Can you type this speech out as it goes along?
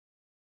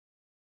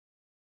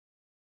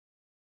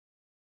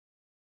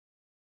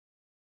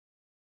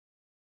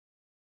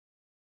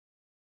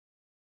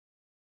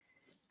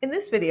In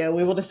this video,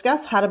 we will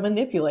discuss how to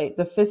manipulate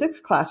the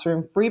Physics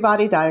Classroom Free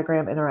Body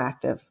Diagram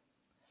Interactive.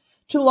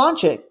 To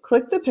launch it,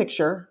 click the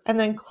picture and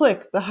then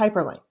click the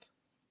hyperlink.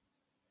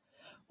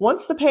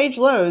 Once the page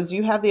loads,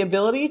 you have the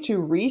ability to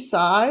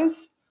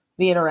resize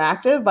the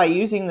interactive by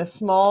using the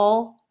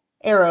small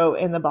arrow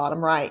in the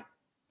bottom right.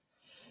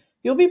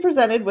 You'll be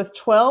presented with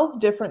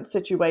 12 different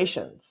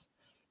situations.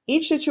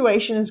 Each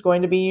situation is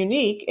going to be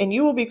unique, and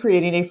you will be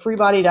creating a free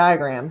body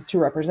diagram to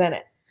represent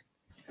it.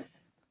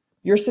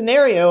 Your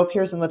scenario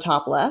appears in the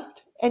top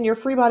left, and your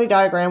free body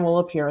diagram will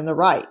appear in the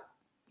right.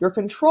 Your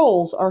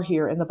controls are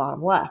here in the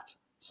bottom left.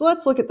 So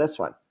let's look at this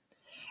one.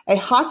 A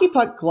hockey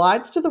puck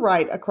glides to the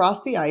right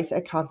across the ice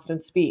at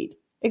constant speed.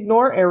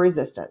 Ignore air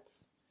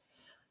resistance.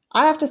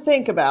 I have to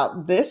think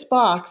about this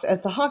box as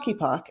the hockey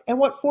puck and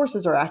what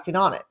forces are acting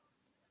on it.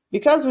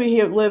 Because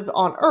we live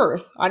on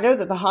Earth, I know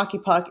that the hockey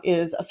puck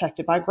is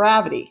affected by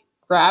gravity.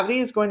 Gravity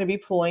is going to be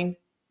pulling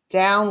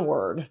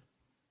downward.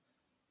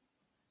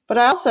 But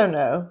I also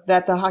know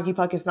that the hockey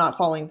puck is not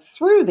falling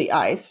through the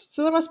ice,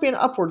 so there must be an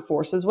upward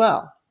force as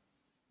well.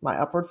 My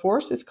upward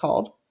force is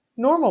called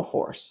normal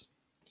force.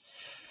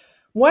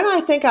 When I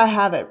think I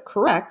have it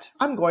correct,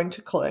 I'm going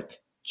to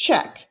click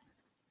check.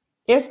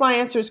 If my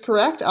answer is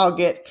correct, I'll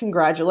get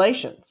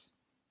congratulations.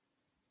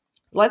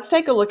 Let's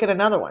take a look at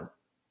another one.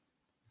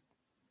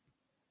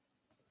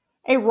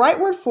 A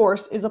rightward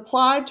force is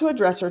applied to a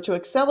dresser to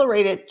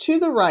accelerate it to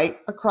the right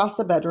across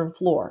the bedroom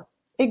floor.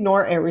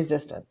 Ignore air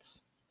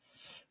resistance.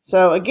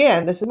 So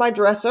again, this is my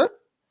dresser.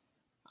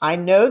 I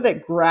know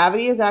that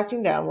gravity is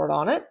acting downward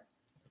on it.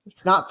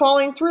 It's not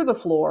falling through the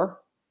floor,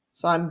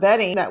 so I'm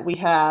betting that we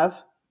have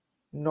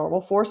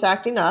normal force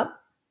acting up.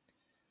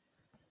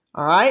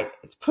 All right,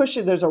 it's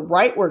pushing, there's a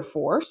rightward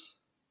force.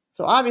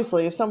 So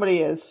obviously if somebody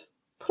is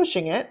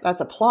pushing it,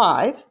 that's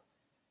applied.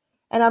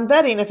 And I'm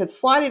betting if it's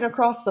sliding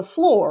across the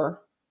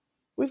floor,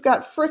 we've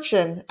got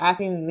friction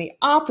acting in the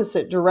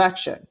opposite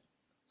direction.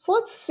 So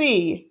let's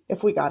see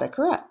if we got it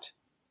correct.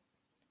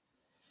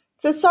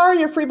 It says, sorry,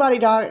 your free body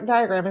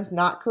diagram is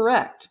not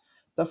correct.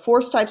 The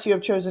force types you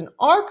have chosen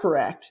are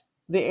correct.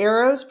 The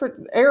errors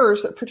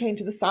pertain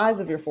to the size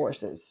of your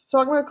forces. So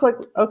I'm going to click,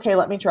 okay,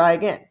 let me try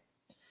again.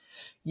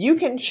 You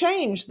can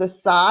change the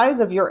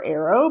size of your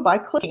arrow by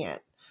clicking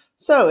it.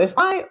 So if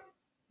my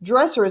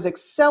dresser is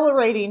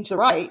accelerating to the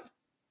right,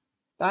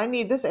 I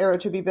need this arrow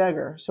to be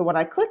bigger. So when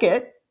I click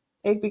it,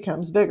 it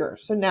becomes bigger.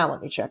 So now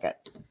let me check it.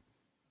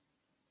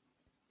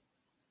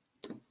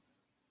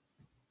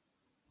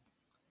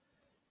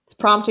 It's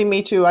prompting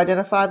me to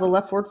identify the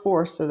leftward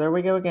force. So there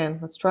we go again.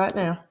 Let's try it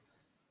now.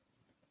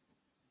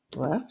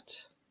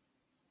 Left,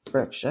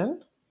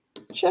 friction,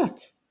 check.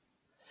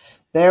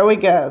 There we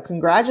go.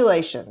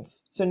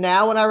 Congratulations. So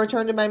now when I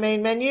return to my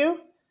main menu,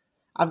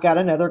 I've got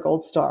another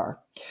gold star.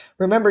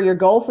 Remember, your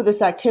goal for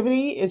this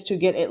activity is to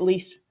get at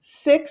least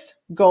 6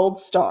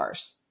 gold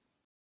stars.